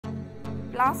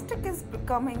Plastic is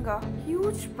becoming a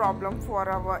huge problem for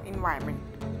our environment.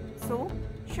 So,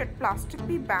 should plastic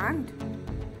be banned?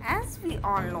 As we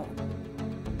all know,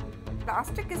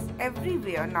 plastic is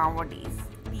everywhere nowadays.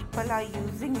 People are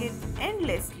using it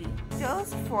endlessly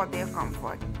just for their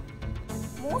comfort.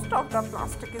 Most of the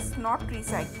plastic is not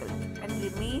recycled and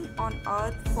remain on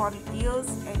earth for years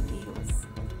and years.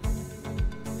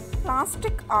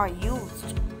 Plastic are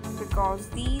used because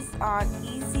these are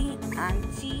easy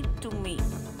and cheap to make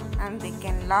and they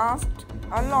can last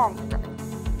a long time.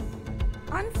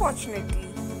 Unfortunately,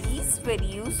 these very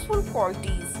useful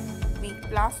qualities make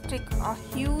plastic a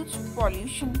huge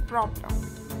pollution problem.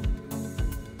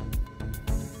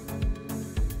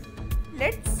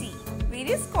 Let's see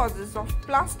various causes of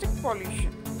plastic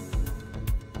pollution.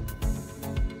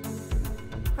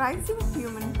 Rising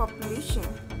human population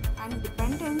and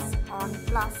dependence on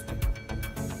plastic.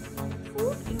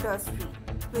 Food industry,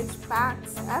 which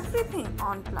packs everything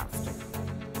on plastic.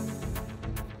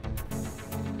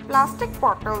 Plastic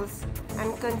bottles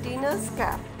and containers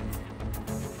cap.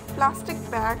 Plastic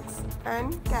bags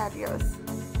and carriers.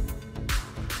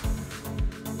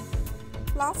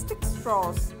 Plastic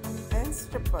straws and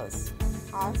strippers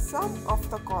are some of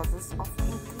the causes of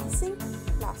increasing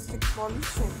plastic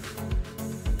pollution.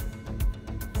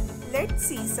 Let's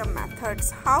see some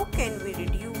methods how can we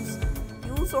reduce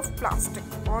use of plastic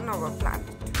on our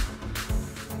planet.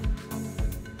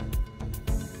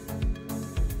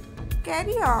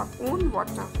 Carry our own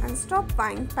water and stop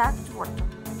buying packed water.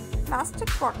 Plastic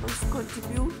bottles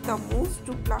contribute the most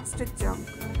to plastic junk,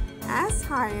 as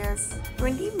high as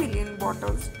 20 million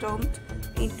bottles dumped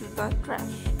into the trash.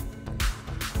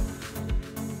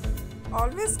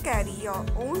 Always carry your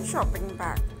own shopping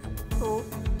bag, though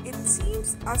it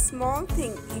seems a small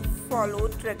thing if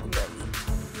followed regularly.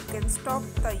 You can stop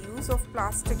the use of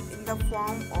plastic in the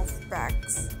form of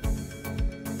bags.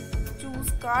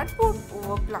 Choose cardboard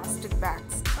over plastic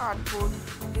bags. Cardboard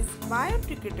is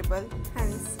biodegradable,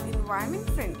 hence environment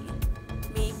friendly.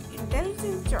 Make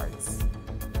intelligent choice.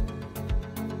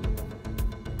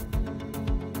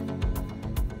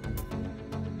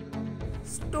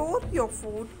 Store your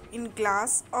food in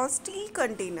glass or steel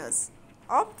containers.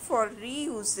 Opt for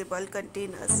reusable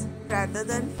containers rather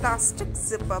than plastic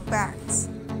zipper bags.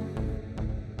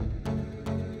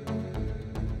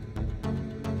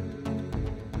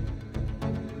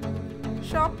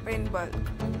 Shop in bulk.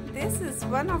 This is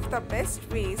one of the best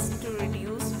ways to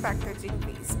reduce packaging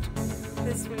waste.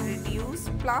 This will reduce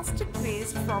plastic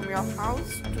waste from your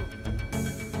house too.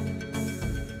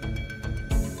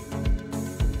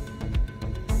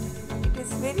 It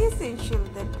is very essential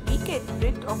that we get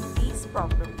rid of these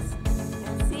problems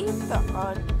and save the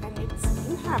earth and its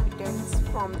inhabitants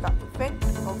from the effect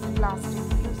of plastic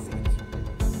usage.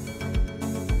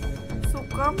 So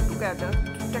come together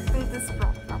to tackle this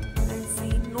problem.